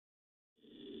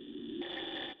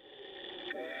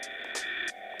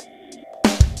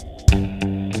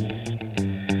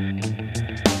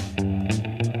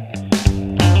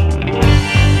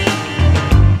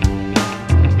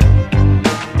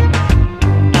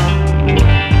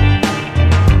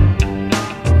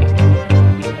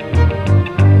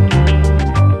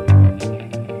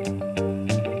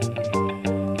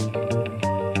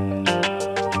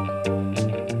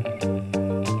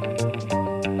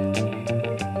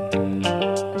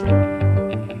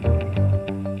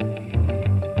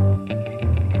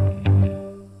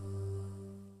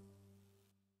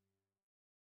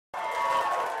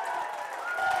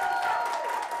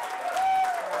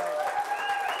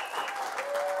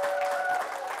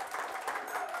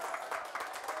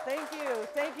Thank you,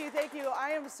 thank you, thank you. I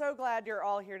am so glad you're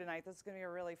all here tonight. This is going to be a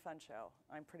really fun show.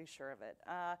 I'm pretty sure of it.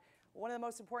 One of the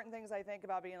most important things I think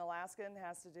about being Alaskan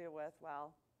has to do with,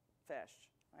 well, fish.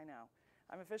 I know.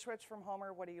 I'm a fish witch from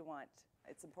Homer. What do you want?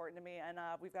 It's important to me, and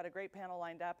we've got a great panel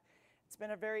lined up. It's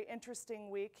been a very interesting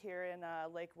week here in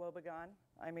Lake Wobegon,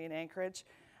 Anchorage.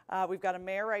 We've got a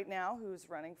mayor right now who's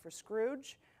running for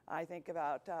Scrooge. I think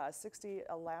about 60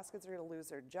 Alaskans are going to lose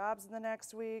their jobs in the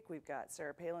next week. We've got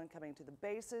Sarah Palin coming to the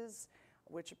bases,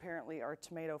 which apparently are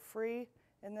tomato-free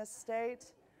in this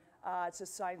state, to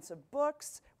sign some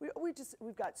books.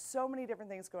 We've got so many different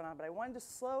things going on, but I wanted to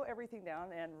slow everything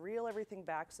down and reel everything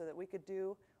back so that we could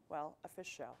do, well, a fish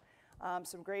show.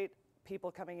 Some great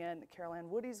people coming in. Carol Ann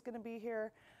Woody's going to be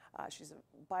here. She's a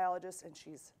biologist, and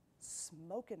she's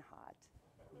smoking hot,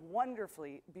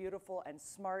 wonderfully beautiful and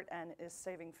smart, and is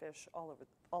saving fish all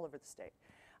over the state.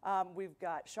 We've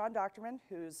got Sean Doctorman,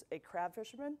 who's a crab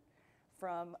fisherman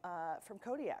from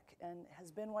Kodiak and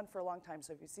has been one for a long time.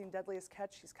 So if you've seen Deadliest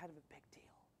Catch, he's kind of a big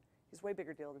deal. He's a way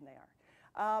bigger deal than they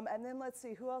are. And then let's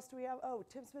see, who else do we have? Oh,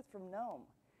 Tim Smith from Nome.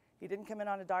 He didn't come in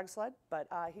on a dog sled, but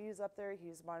he's up there.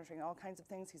 He's monitoring all kinds of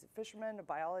things. He's a fisherman, a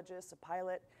biologist, a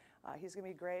pilot. He's going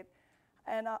to be great.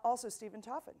 And also Stephen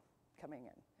Toffin coming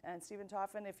in. And Stephen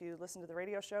Toffin, if you listen to the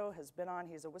radio show, has been on.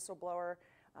 He's a whistleblower.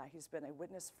 He's been a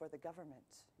witness for the government.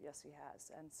 Yes, he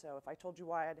has. And so if I told you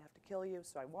why, I'd have to kill you,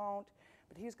 so I won't.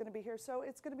 But he's going to be here, so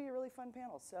it's going to be a really fun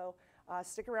panel. So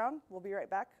stick around. We'll be right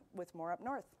back with more Up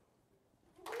North.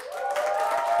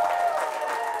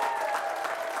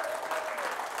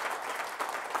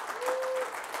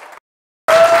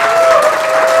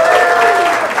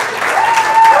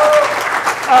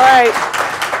 All right.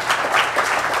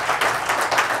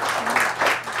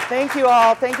 Thank you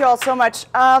all. Thank you all so much.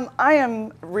 I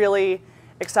am really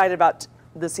excited about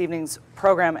this evening's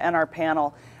program and our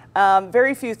panel.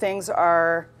 Very few things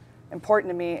are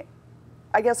important to me.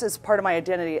 I guess it's part of my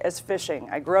identity as fishing.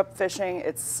 I grew up fishing.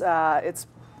 It's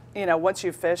once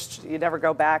you've fished, you never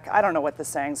go back. I don't know what the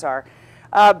sayings are.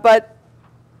 But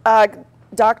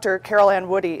Dr. Carol Ann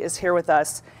Woody is here with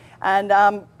us.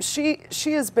 And she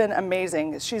has been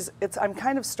amazing. I'm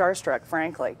kind of starstruck,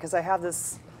 frankly, because I have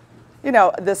this,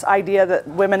 this idea that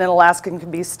women in Alaska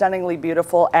can be stunningly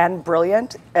beautiful and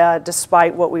brilliant,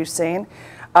 despite what we've seen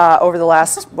over the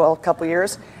last, couple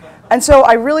years. And so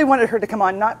I really wanted her to come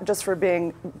on, not just for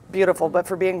being beautiful, but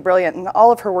for being brilliant, and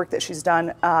all of her work that she's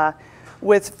done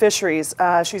with fisheries.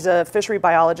 She's a fishery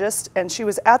biologist, and she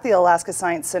was at the Alaska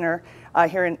Science Center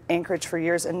here in Anchorage for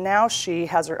years, and now she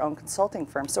has her own consulting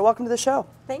firm. So welcome to the show.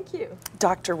 Thank you.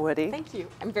 Dr. Woody. Thank you.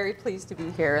 I'm very pleased to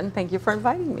be here, and thank you for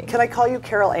inviting me. Can I call you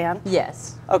Carol Ann?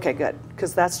 Yes. Okay, good,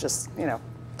 because that's just,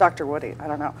 Dr. Woody, I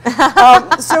don't know.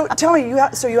 So tell me, you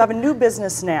have a new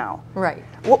business now. Right.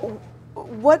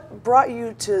 What brought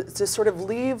you to sort of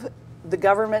leave the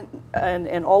government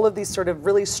and all of these sort of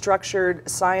really structured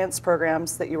science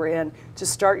programs that you were in to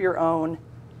start your own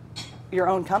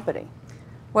company?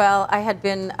 Well, I had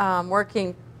been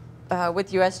working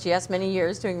with USGS many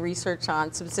years doing research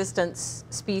on subsistence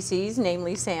species,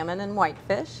 namely salmon and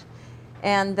whitefish.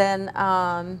 And then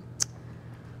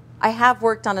I have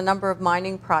worked on a number of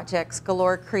mining projects,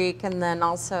 Galore Creek and then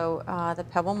also the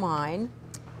Pebble Mine.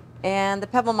 And the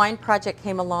Pebble Mine project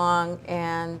came along,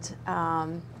 and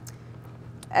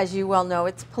as you well know,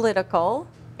 it's political,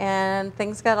 and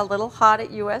things got a little hot at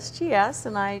USGS,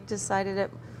 and I decided it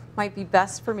might be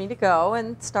best for me to go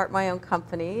and start my own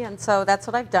company. And so that's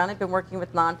what I've done. I've been working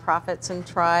with nonprofits and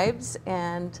tribes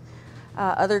and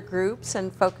other groups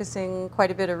and focusing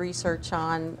quite a bit of research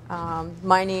on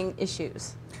mining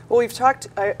issues. Well, we've talked,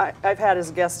 I've had as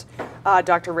a guest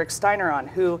Dr. Rick Steiner on,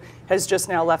 who has just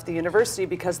now left the university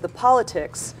because the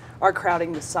politics are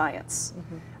crowding the science.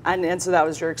 Mm-hmm. And so that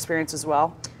was your experience as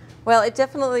well? Well, it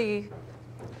definitely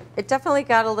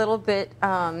got a little bit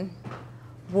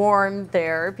warm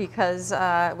there because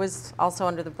it was also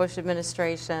under the Bush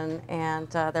administration, and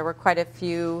there were quite a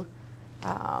few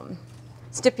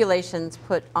stipulations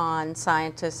put on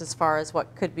scientists as far as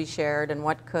what could be shared and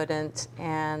what couldn't.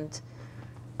 And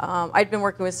I'd been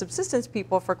working with subsistence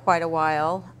people for quite a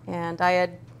while, and I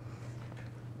had,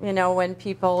 when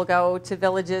people go to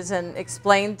villages and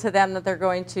explain to them that they're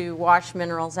going to wash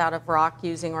minerals out of rock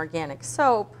using organic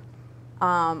soap,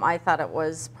 I thought it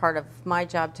was part of my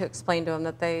job to explain to them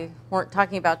that they weren't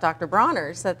talking about Dr.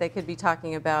 Bronner's, that they could be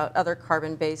talking about other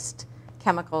carbon-based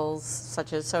chemicals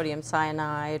such as sodium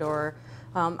cyanide or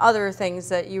other things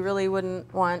that you really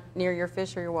wouldn't want near your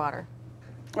fish or your water.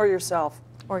 Or yourself.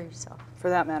 Or yourself.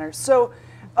 For that matter. So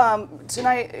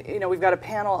Tonight, we've got a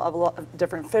panel of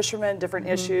different fishermen, different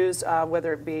issues,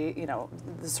 whether it be,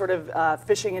 the sort of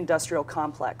fishing industrial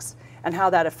complex and how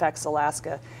that affects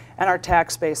Alaska and our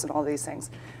tax base and all these things.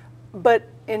 But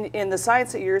in the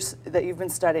science that you've been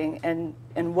studying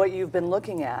and what you've been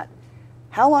looking at,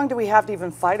 how long do we have to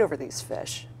even fight over these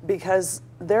fish? Because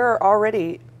there are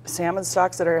already salmon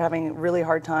stocks that are having a really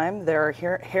hard time. There are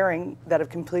herring that have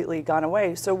completely gone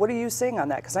away. So what are you seeing on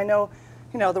that? Because I know,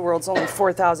 the world's only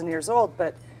 4,000 years old,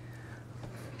 but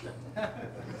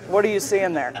what are you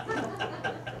seeing there?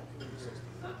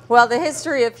 Well, the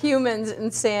history of humans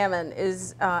and salmon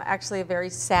is actually a very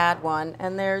sad one,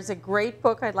 and there's a great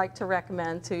book I'd like to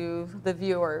recommend to the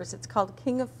viewers. It's called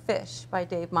King of Fish by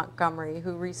Dave Montgomery,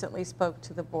 who recently spoke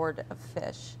to the Board of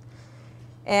Fish.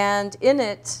 And in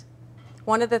it,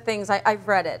 one of the things, I've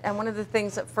read it, and one of the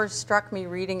things that first struck me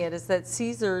reading it is that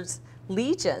Caesar's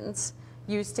legions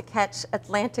used to catch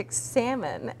Atlantic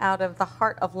salmon out of the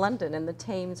heart of London in the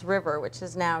Thames River, which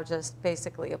is now just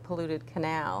basically a polluted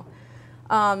canal.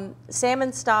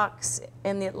 Salmon stocks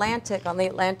in the Atlantic, on the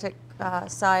Atlantic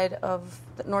side of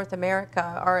North America,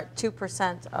 are at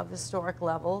 2% of historic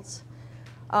levels.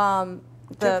 2%?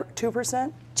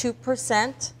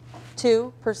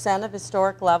 2% of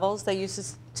historic levels. They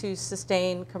used to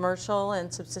sustain commercial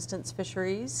and subsistence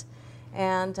fisheries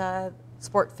and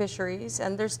sport fisheries.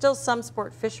 And there's still some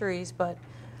sport fisheries, but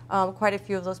quite a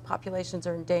few of those populations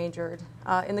are endangered.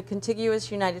 In the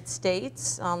contiguous United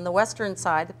States, on the western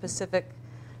side, the Pacific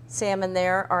salmon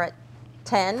there are at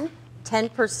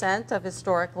 10% of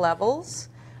historic levels.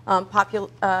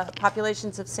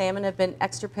 Populations of salmon have been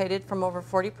extirpated from over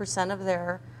 40% of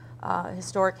their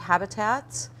historic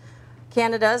habitats.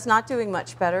 Canada is not doing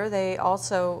much better. They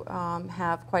also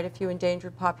have quite a few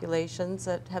endangered populations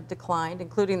that have declined,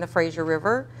 including the Fraser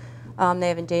River. They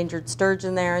have endangered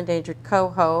sturgeon there, endangered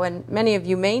coho, and many of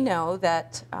you may know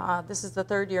that this is the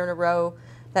third year in a row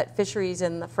that fisheries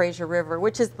in the Fraser River,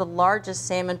 which is the largest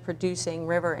salmon-producing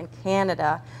river in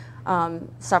Canada,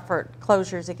 suffered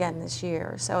closures again this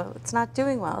year. So it's not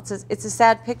doing well. It's a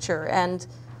sad picture. And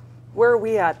where are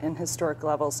we at in historic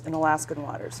levels in Alaskan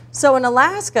waters? So in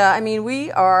Alaska, I mean,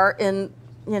 we are in,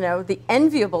 the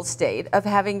enviable state of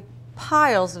having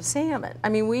piles of salmon. I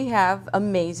mean, we have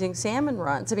amazing salmon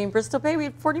runs. I mean, Bristol Bay, we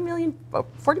had 40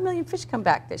 million fish come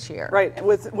back this year. Right,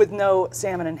 with no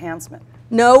salmon enhancement.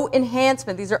 No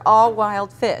enhancement. These are all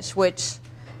wild fish, which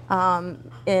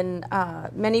in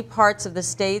many parts of the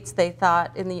states, they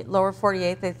thought, in the lower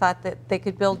 48, they thought that they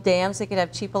could build dams, they could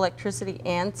have cheap electricity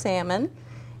and salmon,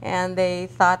 and they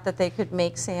thought that they could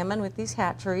make salmon with these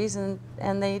hatcheries, and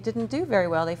they didn't do very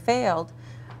well. They failed.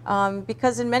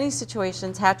 Because in many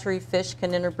situations, hatchery fish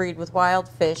can interbreed with wild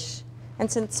fish, and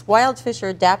since wild fish are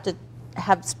adapted,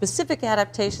 have specific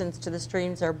adaptations to the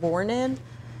streams they're born in,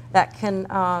 that can,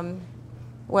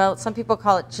 well, some people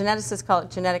call it, geneticists call it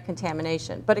genetic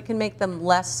contamination, but it can make them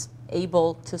less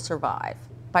able to survive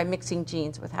by mixing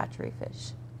genes with hatchery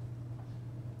fish.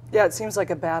 Yeah, it seems like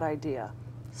a bad idea.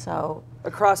 So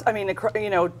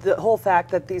the whole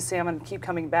fact that these salmon keep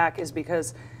coming back is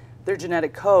because their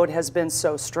genetic code has been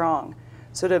so strong.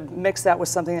 So to mix that with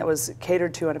something that was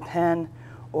catered to in a pen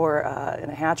or in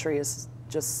a hatchery is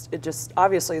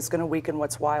obviously it's going to weaken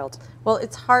what's wild. Well,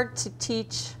 it's hard to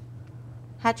teach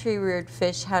hatchery-reared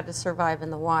fish how to survive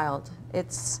in the wild.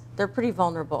 They're pretty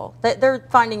vulnerable. They're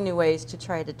finding new ways to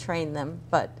try to train them,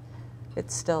 but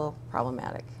it's still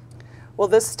problematic. Well,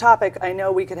 this topic, I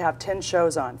know we could have 10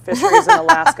 shows on, fisheries in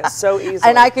Alaska, so easily.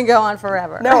 And I can go on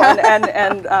forever. No,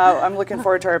 and I'm looking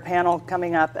forward to our panel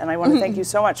coming up, and I want to thank you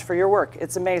so much for your work.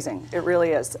 It's amazing. It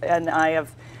really is. And I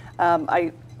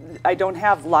don't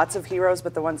have lots of heroes,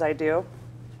 but the ones I do,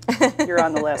 you're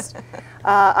on the list.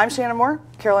 I'm Shannyn Moore,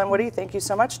 Caroline Woody, thank you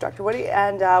so much, Dr. Woody,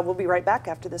 and we'll be right back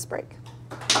after this break.